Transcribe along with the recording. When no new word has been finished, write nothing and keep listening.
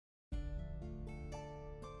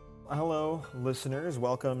Hello, listeners.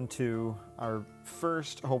 Welcome to our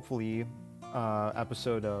first, hopefully,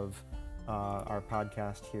 episode of our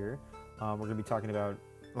podcast here. We're going to be talking about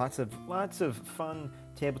lots of fun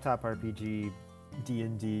tabletop RPG,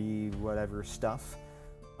 D&D, whatever stuff.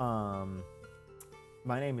 My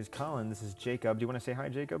name is Colin. This is Jacob. Do you want to say hi,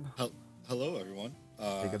 Jacob? Hello, everyone.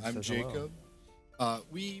 Jacob I'm says hello. Jacob.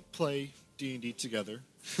 We play D&D together,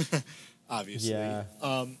 obviously. Yeah.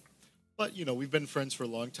 But, we've been friends for a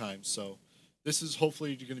long time, so this is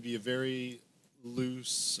hopefully going to be a very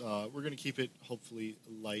loose, we're going to keep it hopefully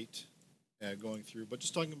light going through, but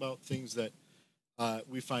just talking about things that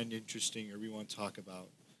we find interesting or we want to talk about.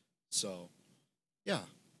 So, yeah.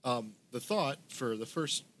 The thought for the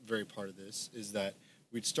first very part of this is that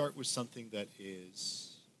we'd start with something that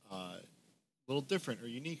is a little different or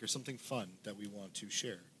unique or something fun that we want to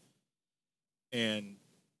share. And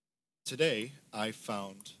today I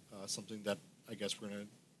found something that I guess we're going to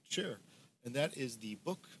share, and that is the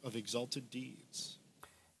Book of Exalted Deeds.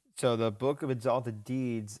 So the Book of Exalted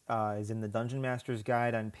Deeds is in the Dungeon Master's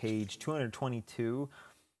Guide on page 222.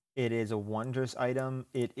 It is a wondrous item.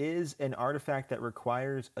 It is an artifact that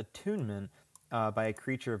requires attunement by a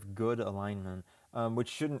creature of good alignment, which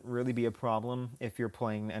shouldn't really be a problem if you're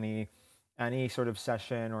playing any sort of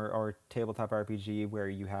session or tabletop RPG where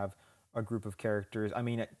you have a group of characters. I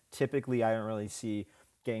mean, typically I don't really see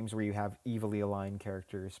games where you have evilly aligned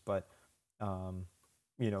characters, but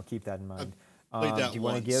keep that in mind. Played that do you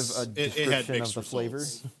want to give a description of the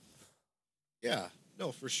flavors? Yeah,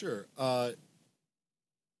 no, for sure. Book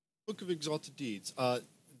of Exalted Deeds.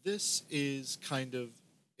 This is kind of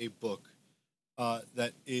a book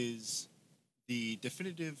that is the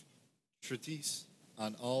definitive treatise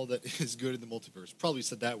on all that is good in the multiverse. Probably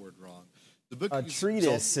said that word wrong. The book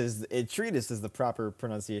treatise is the proper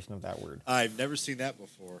pronunciation of that word. I've never seen that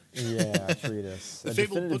before. Yeah, treatise. The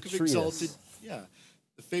fabled Book of Exalted. Yeah,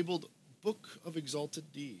 the fabled Book of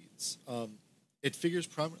Exalted Deeds. It figures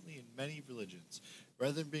prominently in many religions.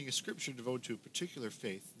 Rather than being a scripture devoted to a particular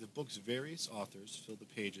faith, the book's various authors fill the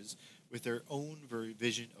pages with their own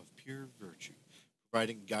vision of pure virtue,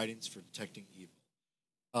 providing guidance for detecting evil.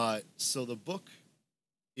 So the book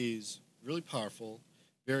is really powerful.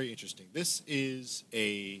 Very interesting. This is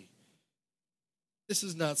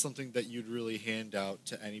not something that you'd really hand out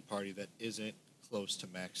to any party that isn't close to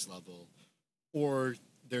max level, or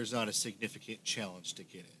there's not a significant challenge to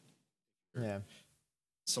get it. Yeah.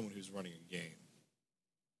 Someone who's running a game.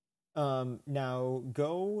 Now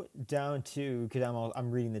go down to, because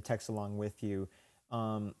I'm reading the text along with you.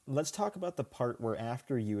 Let's talk about the part where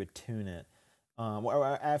after you attune it,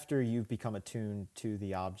 or after you've become attuned to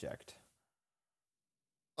the object.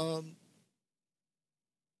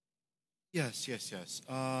 Yes.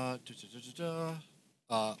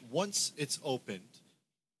 Once it's opened,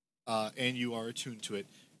 and you are attuned to it,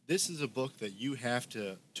 this is a book that you have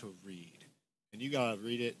to read, and you gotta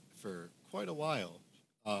read it for quite a while.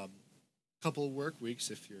 Couple of work weeks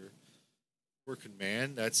if you're a working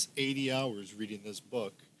man. That's 80 hours reading this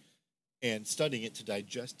book and studying it to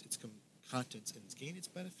digest its contents and gain its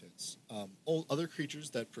benefits. All other creatures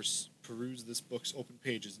that peruse this book's open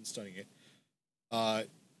pages and studying it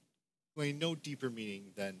gain no deeper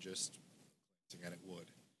meaning than just glancing at it would.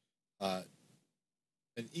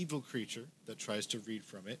 An evil creature that tries to read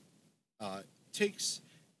from it takes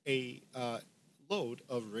a load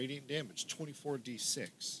of radiant damage,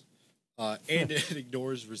 24d6, and it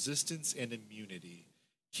ignores resistance and immunity.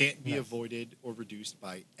 Can't be avoided or reduced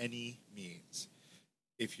by any means.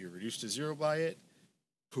 If you're reduced to 0 by it,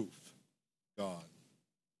 poof, gone.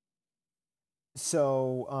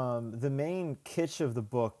 So the main kitsch of the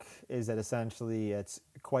book is that essentially it's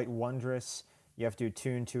quite wondrous. You have to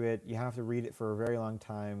attune to it. You have to read it for a very long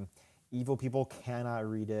time. Evil people cannot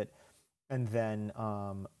read it. And then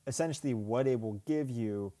essentially what it will give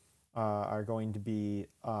you are going to be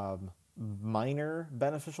minor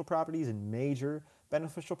beneficial properties and major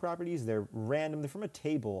beneficial properties. They're random. They're from a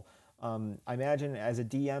table. I imagine as a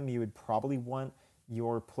DM, you would probably want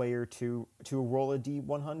your player to roll a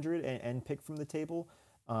D100 and pick from the table.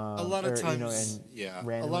 A lot of times, A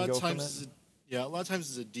lot of times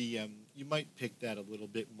as a DM, you might pick that a little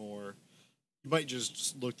bit more. You might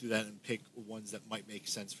just look through that and pick ones that might make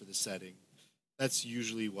sense for the setting. That's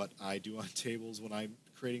usually what I do on tables when I'm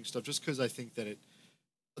creating stuff, just because I think that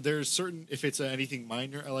there's certain, if it's anything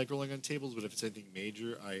minor, I like rolling on tables, but if it's anything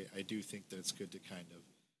major, I do think that it's good to kind of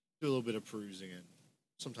do a little bit of perusing, and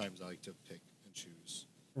sometimes I like to pick and choose.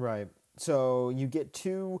 Right. So you get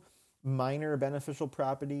 2 minor beneficial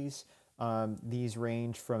properties. These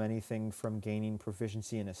range from anything from gaining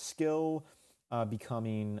proficiency in a skill,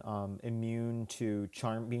 becoming immune to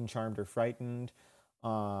being charmed or frightened.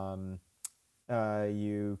 Um,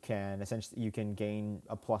 you can gain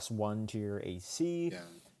a +1 to your AC.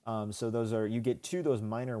 Yeah. So those are, you get two of those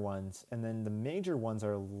minor ones, and then the major ones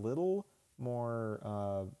are a little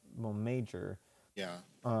more major. Yeah.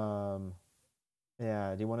 Um,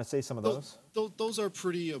 yeah. Do you want to say some of Those, those? those are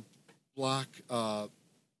pretty block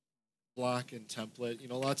block and template. You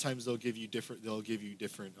know, a lot of times they'll give you different. They'll give you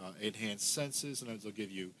different enhanced senses. Sometimes they'll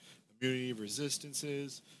give you immunity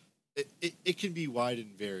resistances. It can be wide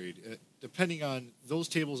and varied depending on those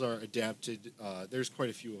tables are adapted. There's quite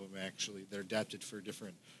a few of them actually. They're adapted for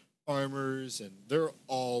different armors, and they're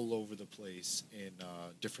all over the place in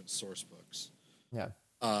different source books. Yeah.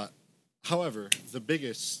 Uh, However, the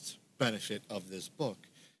biggest benefit of this book,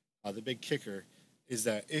 the big kicker, is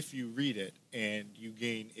that if you read it and you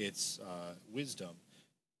gain its wisdom,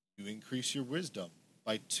 you increase your wisdom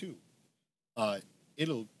by 2.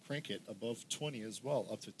 It'll crank it above 20 as well,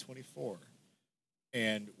 up to 24.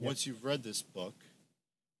 And once you've read this book,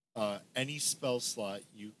 any spell slot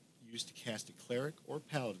you use to cast a cleric or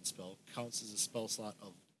paladin spell counts as a spell slot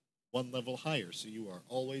of 1 level higher, so you are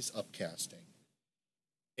always upcasting.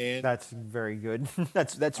 And That's very good.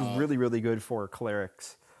 That's really really good for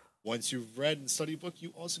clerics. once you've read and studied a book,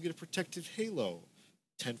 you also get a protective halo,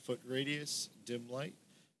 10-foot radius, dim light,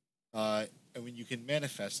 and when you can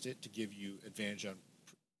manifest it to give you advantage on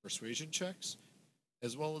persuasion checks,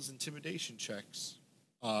 as well as intimidation checks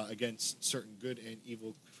against certain good and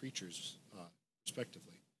evil creatures,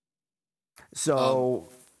 respectively. So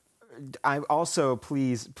I also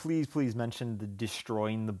please mention the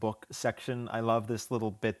destroying the book section. I love this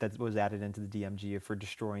little bit that was added into the DMG for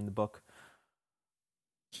destroying the book.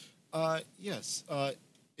 Yes,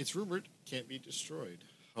 it's rumored can't be destroyed.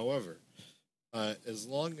 However, as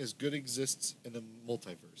long as good exists in the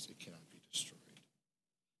multiverse, it cannot be destroyed.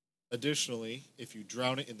 Additionally, if you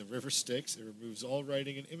drown it in the river Styx, it removes all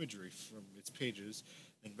writing and imagery from its pages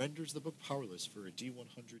and renders the book powerless for a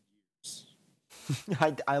D100 years.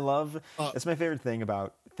 I love Uh, that's my favorite thing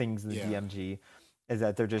about things in the Yeah. DMG is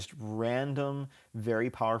that they're just random, very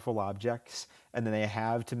powerful objects, and then they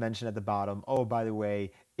have to mention at the bottom, oh, by the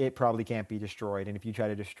way, it probably can't be destroyed, and if you try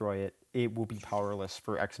to destroy it, it will be powerless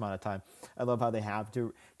for X amount of time. I love how they have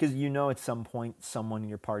to, because you know at some point someone in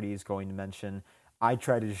your party is going to mention, I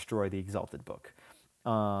try to destroy the Exalted Book,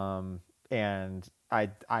 and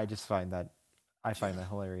I just find that Yeah.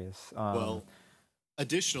 hilarious. Well,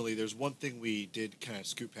 additionally, there's one thing we did kind of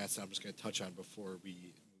scoot past that I'm just going to touch on before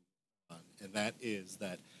we move on, and that is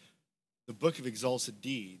that the Book of Exalted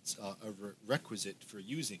Deeds, a requisite for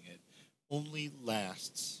using it, only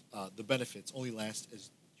lasts, the benefits only last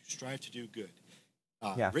as you strive to do good.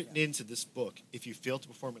 Yeah. Written into this book, if you fail to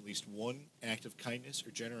perform at least one act of kindness or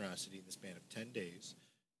generosity in the span of 10 days,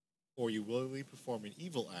 or you willingly perform an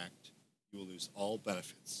evil act, you will lose all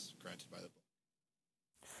benefits granted by the book.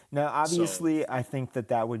 Now, So, obviously, I think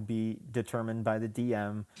that would be determined by the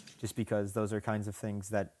DM, just because those are kinds of things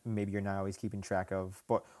that maybe you're not always keeping track of.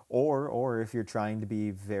 But or if you're trying to be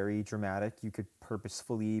very dramatic, you could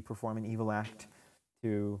purposefully perform an evil act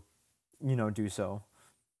to, do so.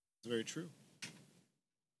 it's very true.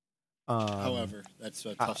 Um, However, that's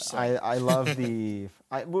a I, tough I, sell. I love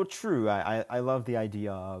true. I love the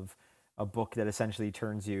idea of a book that essentially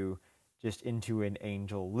turns you just into an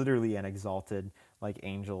angel, literally an exalted like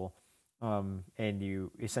angel, and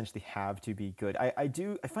you essentially have to be good. I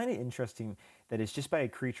find it interesting that it's just by a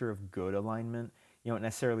creature of good alignment. You don't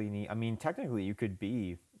necessarily need. I mean, technically, you could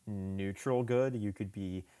be neutral good. You could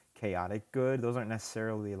be chaotic good. Those aren't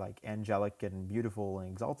necessarily like angelic and beautiful and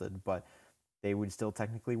exalted, but they would still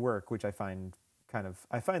technically work, which I find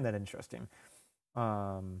that interesting.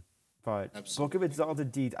 Um, but Book of Absolutely.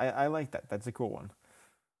 Exalted Deeds, I like that. That's a cool one.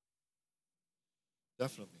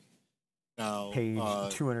 Definitely. Now, Page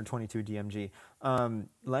 222 DMG.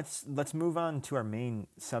 Let's move on to our main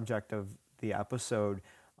subject of the episode.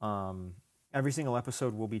 Every single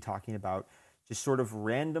episode we'll be talking about just sort of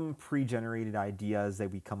random pre-generated ideas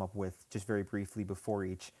that we come up with just very briefly before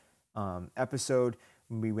each episode.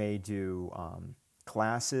 We may do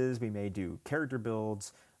classes, we may do character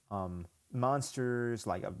builds, monsters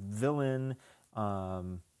like a villain.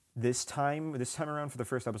 This time around for the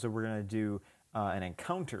first episode, we're gonna do an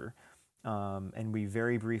encounter, and we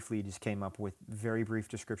very briefly just came up with very brief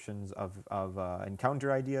descriptions of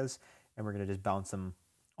encounter ideas, and we're gonna just bounce them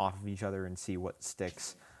off of each other and see what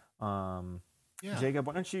sticks. yeah, Jacob,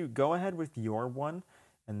 why don't you go ahead with your one,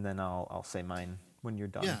 and then I'll say mine when you're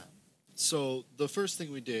done. yeah. So the first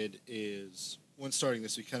thing we did is when starting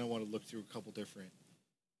this, we kind of want to look through a couple different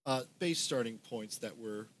base starting points that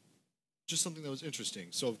were just something that was interesting.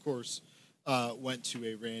 So of course, went to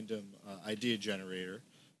a random idea generator,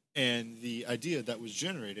 and the idea that was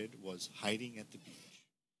generated was hiding at the beach.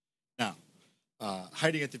 Now,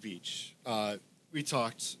 hiding at the beach. We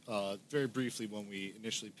talked very briefly when we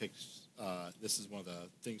initially picked. This is one of the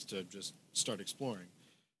things to just start exploring.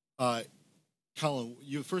 Uh, Colin,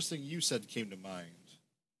 you first thing you said came to mind.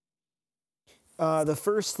 The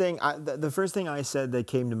first thing I said that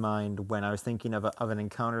came to mind when I was thinking of an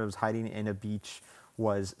encounter that was hiding in a beach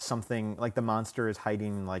was something like the monster is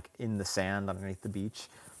hiding like in the sand underneath the beach,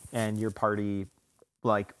 and your party,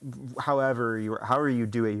 like however you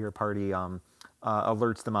do it, your party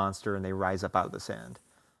alerts the monster and they rise up out of the sand.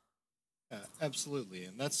 Yeah, absolutely,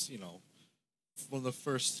 and that's one of the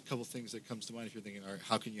first couple things that comes to mind if you're thinking, all right,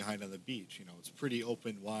 how can you hide on the beach? It's pretty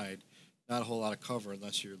open, wide, not a whole lot of cover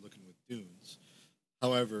unless you're looking with dunes.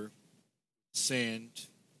 However, sand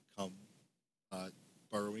come uh,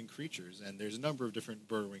 burrowing creatures, and there's a number of different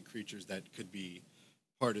burrowing creatures that could be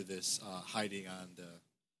part of this hiding on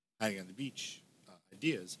the beach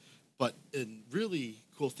ideas. But a really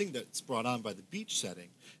cool thing that's brought on by the beach setting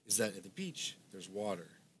is that at the beach there's water.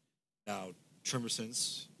 Now, Tremor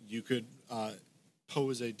Sense, you could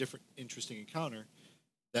pose a different interesting encounter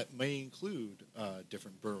that may include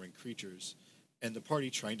different burrowing creatures, and the party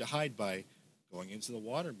trying to hide by going into the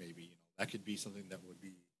water. Maybe that could be something that would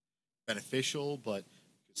be beneficial, but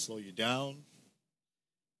could slow you down.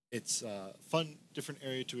 It's a fun, different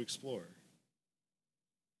area to explore.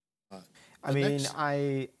 Uh, I the mean, next,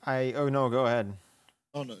 oh no, go ahead.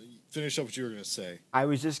 oh no, finish up what you were going to say. I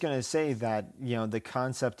was just gonna say that the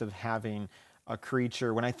concept of having a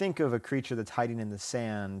creature. When I think of a creature that's hiding in the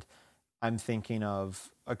sand, I'm thinking of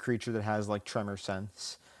a creature that has like tremor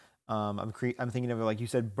sense. I'm thinking of it like you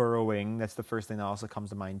said, burrowing. That's the first thing that also comes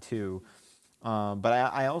to mind too. But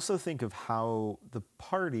I also think of how the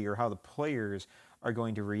party or how the players are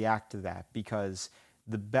going to react to that because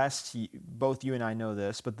the best, both you and I know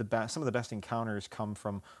this, but some of the best encounters come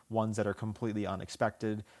from ones that are completely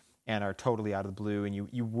unexpected and are totally out of the blue, and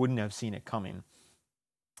you wouldn't have seen it coming.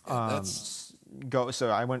 Yeah, that's Go. So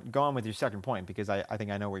go on with your second point because I think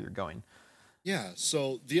I know where you're going. yeah.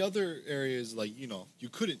 So the other areas, like you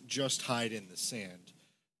couldn't just hide in the sand.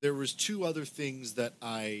 There was two other things that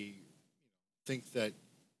I think that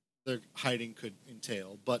their hiding could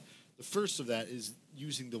entail, but the first of that is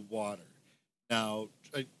using the water. Now,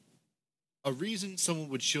 a reason someone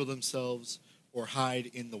would shield themselves or hide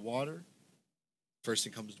in the water, first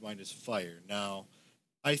thing comes to mind is fire. Now,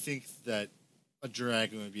 I think that a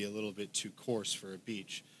dragon would be a little bit too coarse for a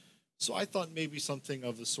beach. So I thought maybe something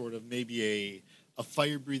of the sort of maybe a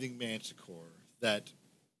fire breathing manticore that,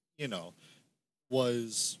 you know,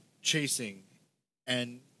 was chasing.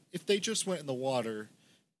 And if they just went in the water,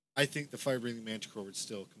 I think the fire breathing manticore would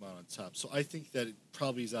still come out on top. So I think that it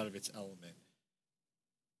probably is out of its element.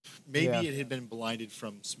 Yeah. Maybe it had been blinded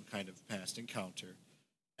from some kind of past encounter.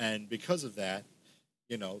 And because of that,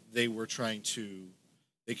 they were trying to.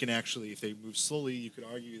 They can actually, if they move slowly, you could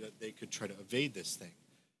argue that they could try to evade this thing.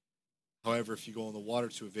 However, if you go in the water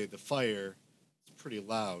to evade the fire, it's pretty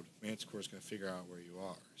loud. Manticore is going to figure out where you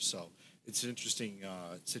are. So it's an interesting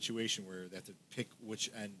situation where they have to pick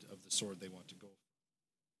which end of the sword they want to go.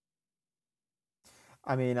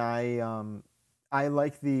 I mean, I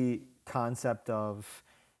like the concept of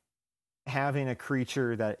having a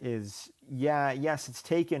creature that is yes, it's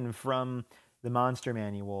taken from the monster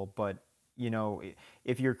manual, but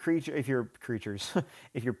if your creatures,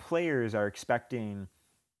 if your players are expecting,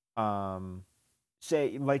 um,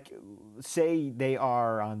 say they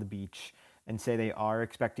are on the beach and say they are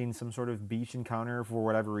expecting some sort of beach encounter for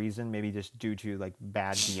whatever reason, maybe just due to like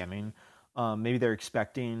bad DMing. Maybe they're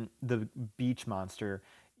expecting the beach monster.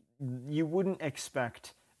 You wouldn't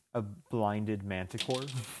expect a blinded manticore.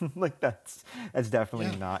 Like that's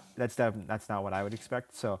Yeah, definitely not that's not what I would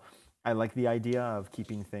expect. So I like the idea of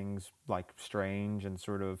keeping things like strange and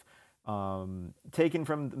sort of taken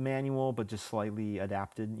from the manual but just slightly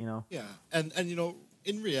adapted, you know. yeah, and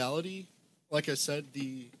in reality, like I said,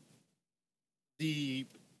 the the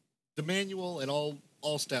manual and all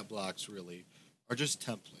stat blocks really are just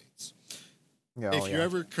templates. Yeah, oh If you're yeah.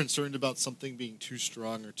 ever concerned about something being too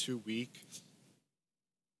strong or too weak,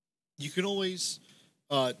 you can always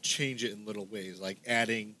change it in little ways, like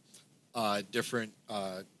adding different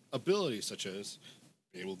abilities, such as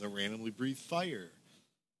being able to randomly breathe fire,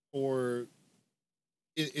 or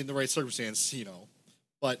in the right circumstance,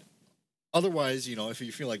 But otherwise, if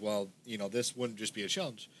you feel like, well, this wouldn't just be a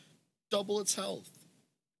challenge, double its health,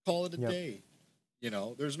 call it a Yep. day.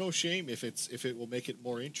 There's no shame if it will make it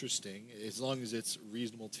more interesting as long as it's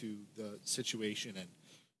reasonable to the situation and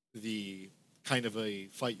the kind of a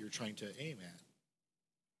fight you're trying to aim at.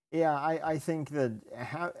 Yeah, I think that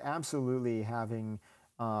absolutely having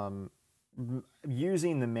um,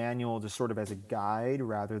 using the manual just sort of as a guide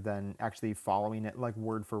rather than actually following it like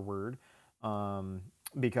word for word, um,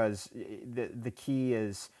 because the key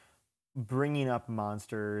is bringing up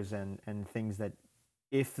monsters and things that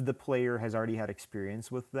if the player has already had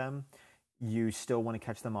experience with them, you still want to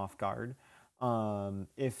catch them off guard.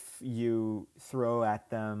 If you throw at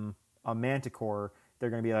them a manticore, they're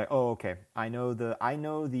going to be like, "Oh, okay. I know the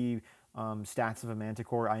stats of a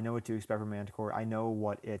manticore. I know what to expect from a manticore. I know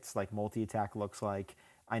what its like multi attack looks like.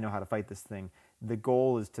 I know how to fight this thing." The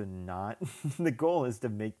goal is to not. The goal is to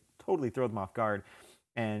make totally throw them off guard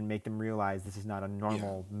and make them realize this is not a Yeah,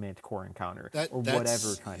 normal manticore encounter that or whatever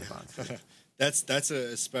that's kind of monster. yeah.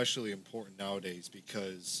 Especially important nowadays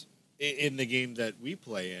because in the game that we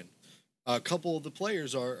play in, a couple of the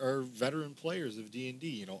players are veteran players of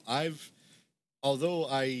D&D. Although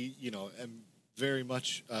I am very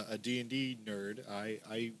much a D&D nerd,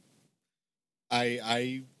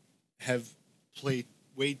 I have played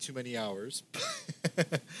way too many hours. Oh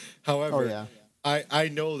However, yeah. I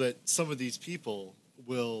know that some of these people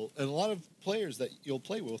will, and a lot of players that you'll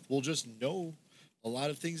play with will just know a lot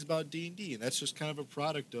of things about D&D, and that's just kind of a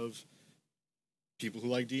product of people who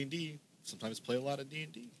like D&D sometimes play a lot of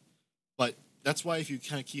D&D. But that's why if you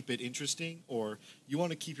kind of keep it interesting, or you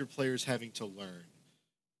want to keep your players having to learn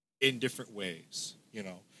in different ways, the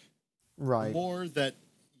Right. more that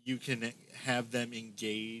you can have them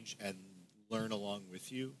engage and learn along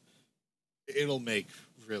with you, it'll make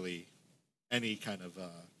really any kind of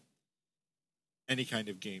uh, any kind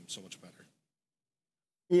of game so much better.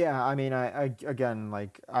 Yeah, I mean, I again,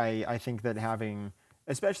 like, I think that having,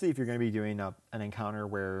 especially if you're going to be doing an encounter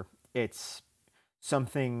where it's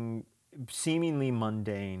something seemingly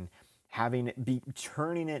mundane, having it be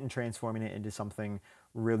turning it and transforming it into something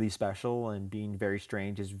really special and being very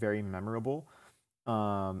strange is very memorable,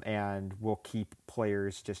 and will keep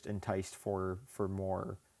players just enticed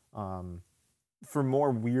um, for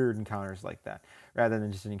more weird encounters like that, rather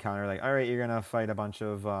than just an encounter like, all right, you're gonna fight a bunch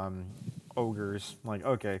of ogres. Like,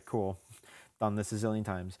 okay, cool, done this a zillion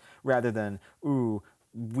times. Rather than, ooh,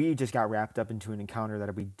 we just got wrapped up into an encounter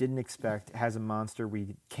that we didn't expect, has a monster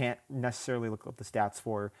we can't necessarily look up the stats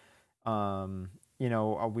for. Um,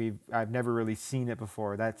 I've never really seen it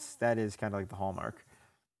before. That is kind of like the hallmark.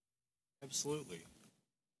 Absolutely.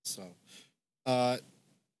 So, uh,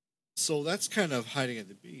 so that's kind of hiding at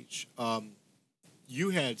the beach.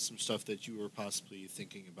 You had some stuff that you were possibly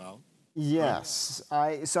thinking about, right? Yes,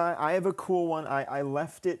 I have a cool one. I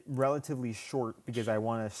left it relatively short because I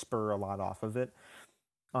want to spur a lot off of it.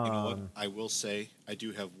 You know what? Um, I will say I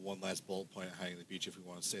do have one last bullet point at hiding at the beach if we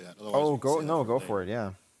want to say that. Otherwise, oh, we can go say that no, for go for later. it.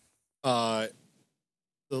 Yeah, Uh,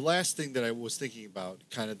 the last thing that I was thinking about,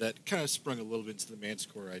 kind of sprung a little bit into the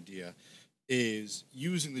Manticore idea, is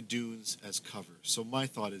using the dunes as cover. So my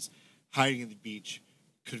thought is, hiding in the beach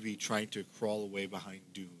could be trying to crawl away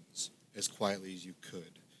behind dunes as quietly as you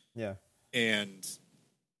could. yeah, And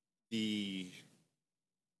the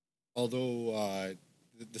although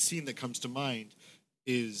the scene that comes to mind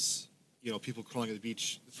is people crawling at the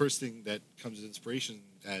beach. The first thing that comes as inspiration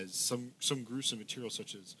as some gruesome material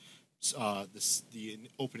such as the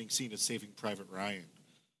opening scene of Saving Private Ryan,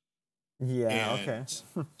 yeah. Okay.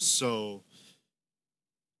 and so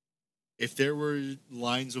if there were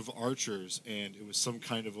lines of archers and it was some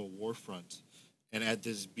kind of a war front, and at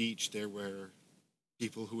this beach there were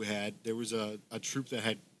people who had there was a troop that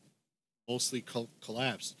had mostly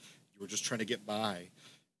collapsed. You were just trying to get by.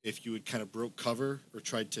 If you had kind of broke cover or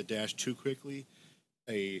tried to dash too quickly,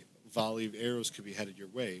 a volley of arrows could be headed your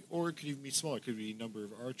way, or it could even be smaller. It could be a number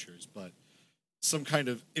of archers, but some kind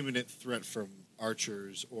of imminent threat from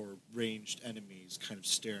archers or ranged enemies kind of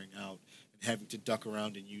staring out and having to duck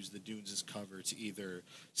around and use the dunes as cover to either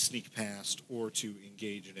sneak past or to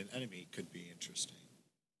engage in an enemy could be interesting.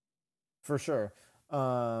 For sure.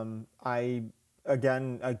 I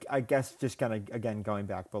again, I guess just kind of again going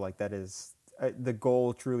back, but like that is the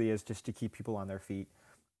goal. Truly is just to keep people on their feet.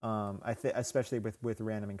 I think especially with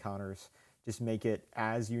random encounters, just make it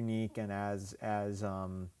as unique and as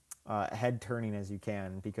head turning as you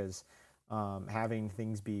can, because having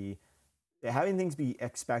things be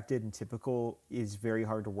expected and typical is very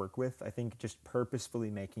hard to work with. I think just purposefully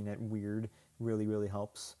making it weird really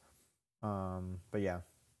helps. But yeah.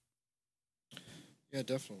 Yeah,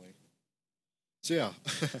 definitely. So yeah,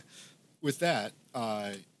 with that,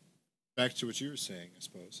 back to what you were saying, I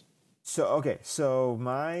suppose. So okay, so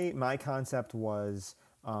my concept was,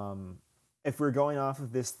 if we're going off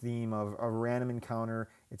of this theme of a random encounter,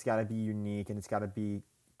 it's got to be unique and it's got to be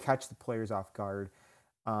catch the players off guard.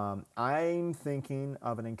 I'm thinking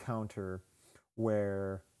of an encounter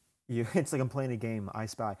where it's like I'm playing a game, I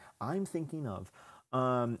Spy. I'm thinking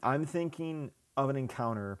of an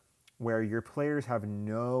encounter where your players have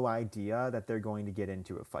no idea that they're going to get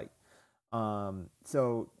into a fight.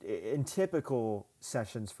 So in typical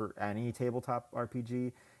sessions for any tabletop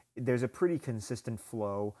RPG, there's a pretty consistent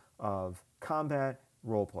flow of combat,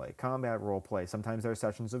 role play. Sometimes there are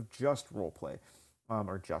sessions of just role play,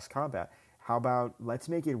 or just combat. How about let's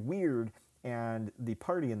make it weird and the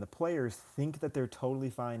party and the players think that they're totally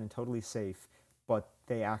fine and totally safe, but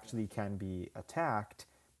they actually can be attacked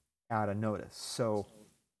at a notice. So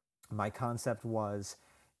my concept was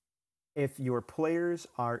if your players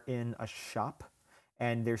are in a shop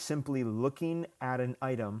and they're simply looking at an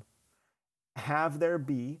item, have there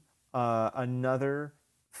be another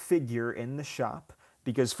figure in the shop,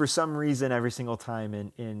 because for some reason every single time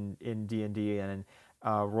in D&D and in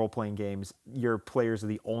role-playing games your players are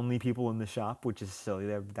the only people in the shop, which is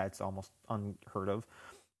silly. That's almost unheard of.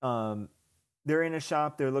 um, they're in a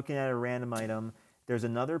shop, they're looking at a random item, there's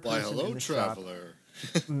another Why, person hello, in the shop. traveler.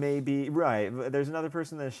 Maybe, right. There's another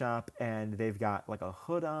person in the shop and they've got like a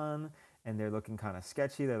hood on and they're looking kind of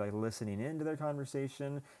sketchy. They're like listening into their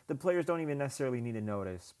conversation. The players don't even necessarily need to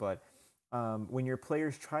notice, but when your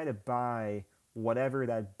players try to buy whatever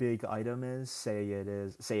that big item is, say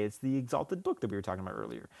it's the Exalted Book that we were talking about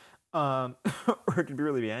earlier, or it could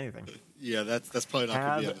really be anything. Yeah, that's probably not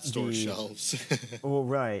going to be on the store shelves. Well,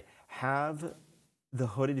 right. Have the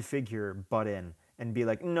hooded figure butt in and be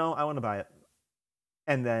like, no, I want to buy it.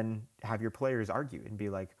 And then have your players argue and be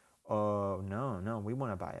like, oh, no, we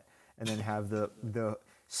want to buy it. And then have the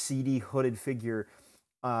seedy hooded figure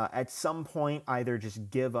at some point either just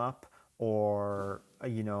give up or,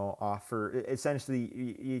 offer.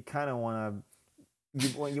 Essentially, you kind of want to,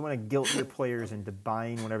 you want to guilt your players into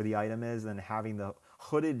buying whatever the item is and having the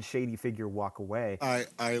hooded shady figure walk away.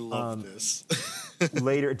 I love this.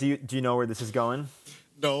 Later, do you know where this is going?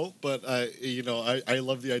 No, but I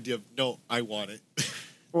love the idea of no, I want it.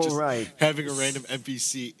 Well, Just right. having a random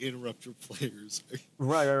NPC interrupt your players.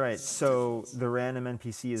 Right. So the random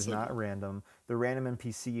NPC is So not good. random. The random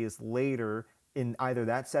NPC is later in either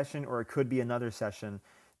that session or it could be another session.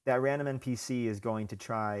 That random NPC is going to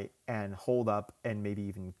try and hold up and maybe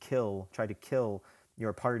even try to kill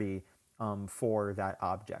your party for that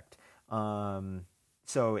object.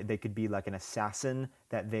 So they could be like an assassin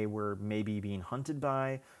that they were maybe being hunted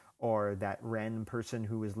by, or that random person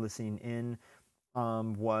who was listening in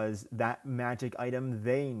was that magic item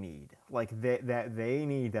they need. Like they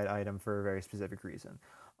need that item for a very specific reason.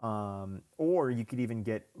 Or you could even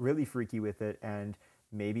get really freaky with it and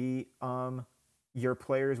maybe your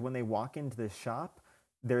players, when they walk into the shop,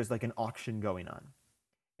 there's like an auction going on.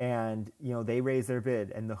 And, they raise their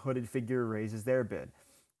bid and the hooded figure raises their bid.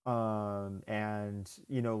 And,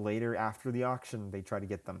 later after the auction, they try to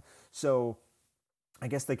get them. So I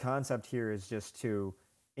guess the concept here is just to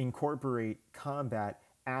incorporate combat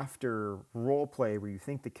after role play where you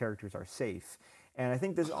think the characters are safe. And I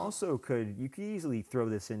think this also you could easily throw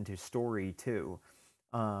this into story too,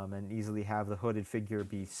 and easily have the hooded figure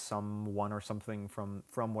be someone or something from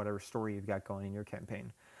whatever story you've got going in your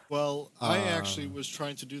campaign. Well, I actually was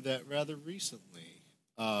trying to do that rather recently.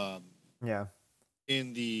 Yeah.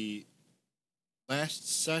 In the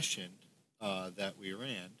last session that we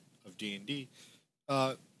ran of D&D,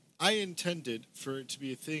 I intended for it to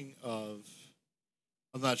be a thing of,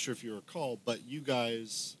 I'm not sure if you recall, but you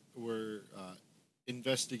guys were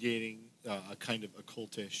investigating a kind of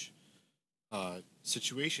occultish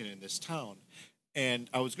situation in this town. And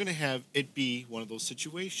I was going to have it be one of those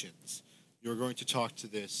situations. You're going to talk to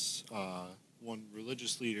this one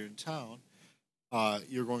religious leader in town.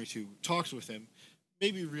 You're going to talk with him,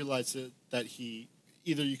 maybe realize that he,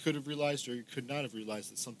 either you could have realized or you could not have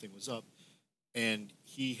realized that something was up, and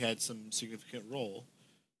he had some significant role.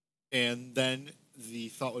 And then the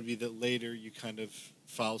thought would be that later you kind of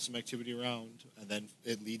follow some activity around, and then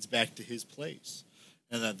it leads back to his place.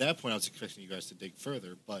 And at that point, I was expecting you guys to dig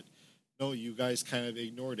further, but no, you guys kind of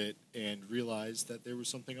ignored it and realized that there was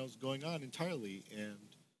something else going on entirely, and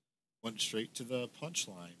went straight to the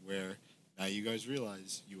punchline, where now you guys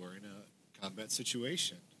realize you are in a combat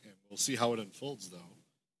situation, and we'll see how it unfolds, though.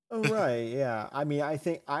 Oh, right. Yeah. I mean, I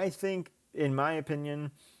think, in my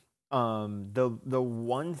opinion, the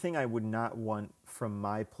one thing I would not want from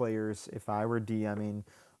my players if I were DMing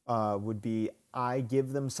would be I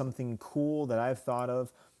give them something cool that I've thought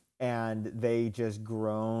of, and they just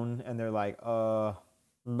groan and they're like,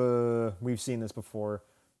 we've seen this before.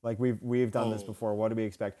 Like we've done this before. What do we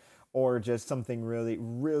expect? Or just something really,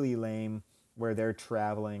 really lame where they're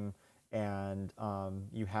traveling, and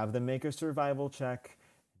you have them make a survival check.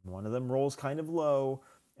 One of them rolls kind of low,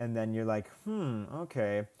 and then you're like,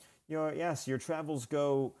 okay, yes, your travels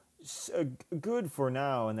go good for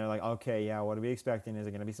now. And they're like, okay, yeah, what are we expecting? Is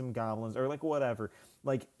it going to be some goblins or like whatever?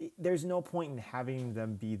 Like, there's no point in having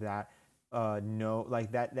them be that no,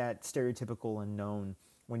 like that stereotypical and known,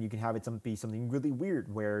 when you can have it be something really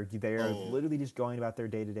weird where they are Oh, literally just going about their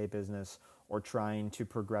day-to-day business or trying to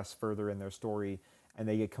progress further in their story, and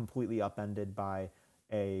they get completely upended by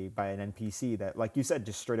an NPC that, like you said,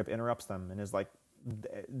 just straight up interrupts them and is like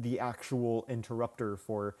the actual interrupter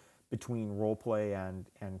for between roleplay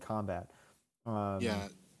and combat. Um, yeah.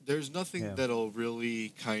 There's nothing yeah. that'll really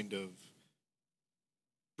kind of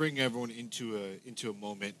bring everyone into a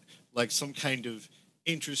moment, like some kind of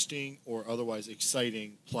interesting or otherwise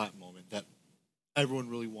exciting plot moment that everyone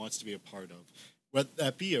really wants to be a part of. Whether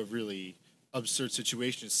that be a really absurd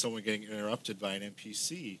situation, is someone getting interrupted by an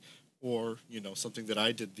NPC, or something that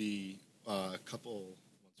I did the couple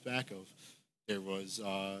months back of. There was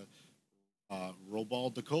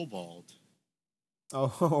Robald the Kobold.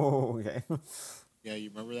 Oh, okay. Yeah, you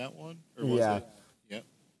remember that one, or was Yeah. it? Yep.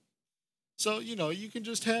 So you can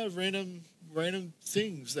just have random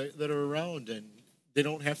things that are around, and they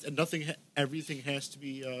don't have to, nothing. Everything has to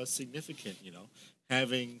be significant.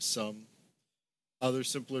 Having some other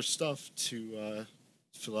simpler stuff to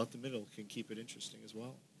fill out the middle can keep it interesting as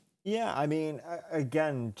well. Yeah, I mean,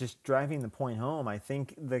 again, just driving the point home, I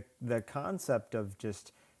think the concept of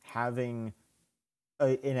just having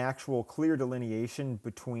an actual clear delineation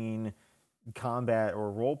between combat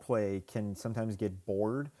or role play can sometimes get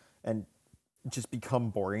bored and just become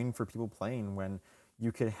boring for people playing, when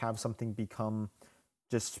you could have something become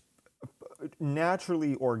just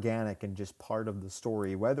naturally organic and just part of the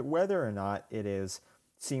story. Whether or not it is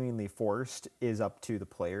seemingly forced is up to the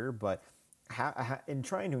player, but in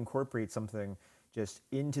trying to incorporate something just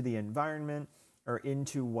into the environment or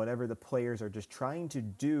into whatever the players are just trying to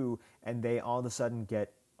do, and they all of a sudden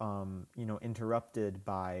get interrupted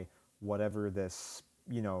by whatever this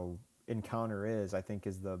encounter is, I think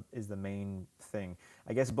is the main thing.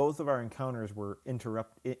 I guess both of our encounters were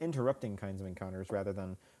interrupting kinds of encounters rather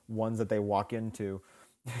than ones that they walk into,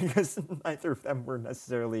 because neither of them were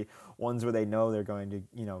necessarily ones where they know they're going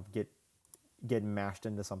to get mashed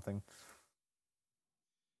into something.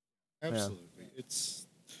 Yeah. Absolutely, it's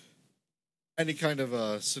any kind of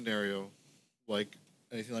a scenario, like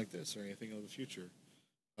anything like this or anything of the future.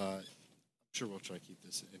 I'm sure we'll try to keep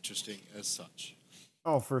this interesting as such.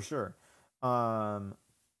 Oh, for sure. Um,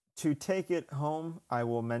 to take it home, I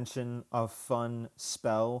will mention a fun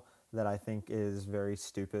spell that I think is very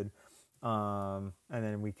stupid. And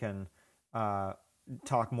then we can uh,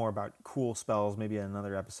 talk more about cool spells maybe in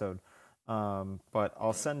another episode. But All I'll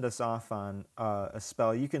right. send us off on a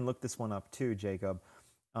spell. You can look this one up too, Jacob.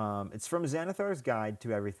 It's from Xanathar's Guide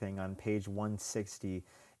to Everything on page 160.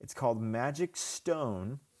 It's called Magic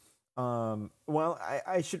Stone. Well,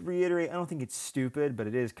 I should reiterate, I don't think it's stupid, but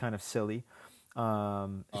it is kind of silly. It's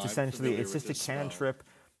I'm essentially, familiar it's with just a this spell. cantrip,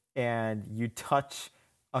 and you touch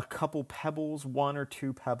a couple pebbles, one or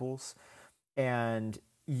two pebbles, and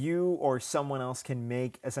you or someone else can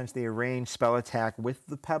make essentially a ranged spell attack with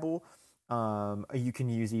the pebble. You can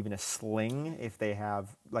use even a sling if they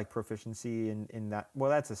have like proficiency in that. Well,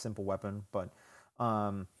 that's a simple weapon, but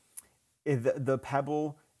um, the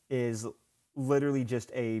pebble is literally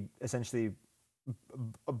just a essentially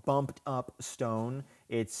a bumped up stone.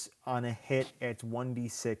 It's on a hit. It's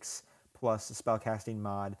 1d6 plus a spellcasting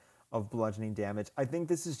mod of bludgeoning damage. I think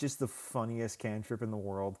this is just the funniest cantrip in the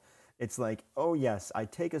world. It's like, oh yes, I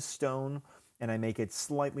take a stone and I make it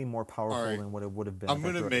slightly more All powerful right, than what it would have been I'm if I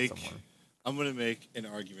gonna threw it at make someone. I'm gonna make an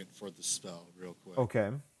argument for the spell real quick. Okay,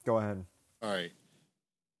 go ahead. All right,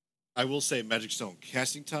 I will say Magic Stone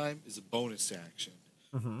casting time is a bonus action.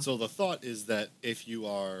 Mm-hmm. So the thought is that if you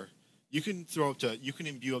can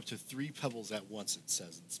imbue up to three pebbles at once. It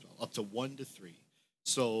says in the spell up to 1 to 3.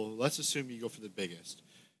 So let's assume you go for the biggest.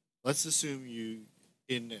 Let's assume you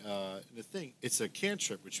in the thing it's a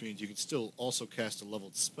cantrip, which means you can still also cast a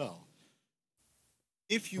leveled spell.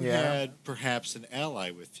 If you Yeah, had perhaps an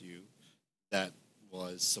ally with you that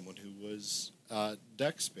was someone who was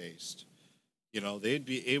dex based, they'd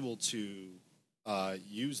be able to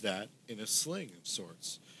use that in a sling of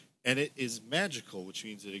sorts. And it is magical, which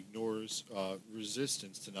means it ignores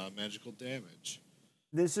resistance to non magical damage.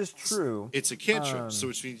 this is true. It's a cantrip, so Um,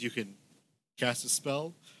 which means you can cast a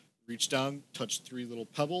spell, reach down, touch three little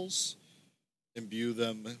pebbles, imbue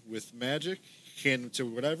them with magic, hand them to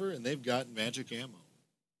whatever, and they've got magic ammo.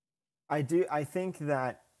 I do. I think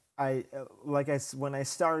that. when I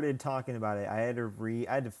started talking about it, I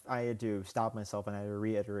had to stop myself and I had to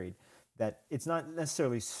reiterate that it's not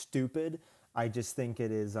necessarily stupid. I just think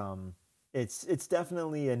it is it's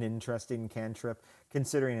definitely an interesting cantrip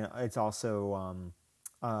considering it's also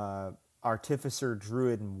artificer,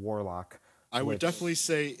 druid, and warlock, I would which definitely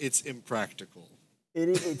say it's impractical.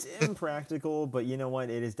 it's impractical, but you know what?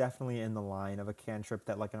 It is definitely in the line of a cantrip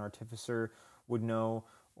that like an artificer would know,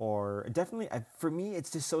 or definitely for me,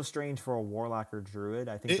 it's just so strange for a warlock or druid.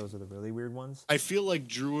 I think It, those are the really weird ones. I feel like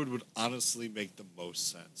druid would honestly make the most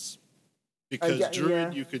sense because druid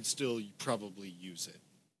Yeah, you could still probably use it.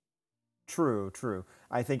 true, true.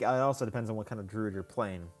 I think it also depends on what kind of druid you're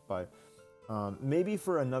playing, but maybe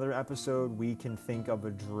for another episode we can think of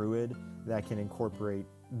a druid that can incorporate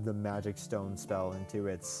the magic stone spell into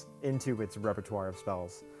its repertoire of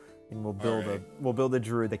spells, and All right, we'll build a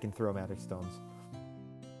druid that can throw magic stones.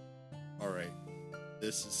 all right.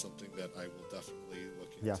 This is something that I will definitely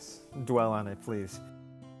look into. Yes, dwell on it, please.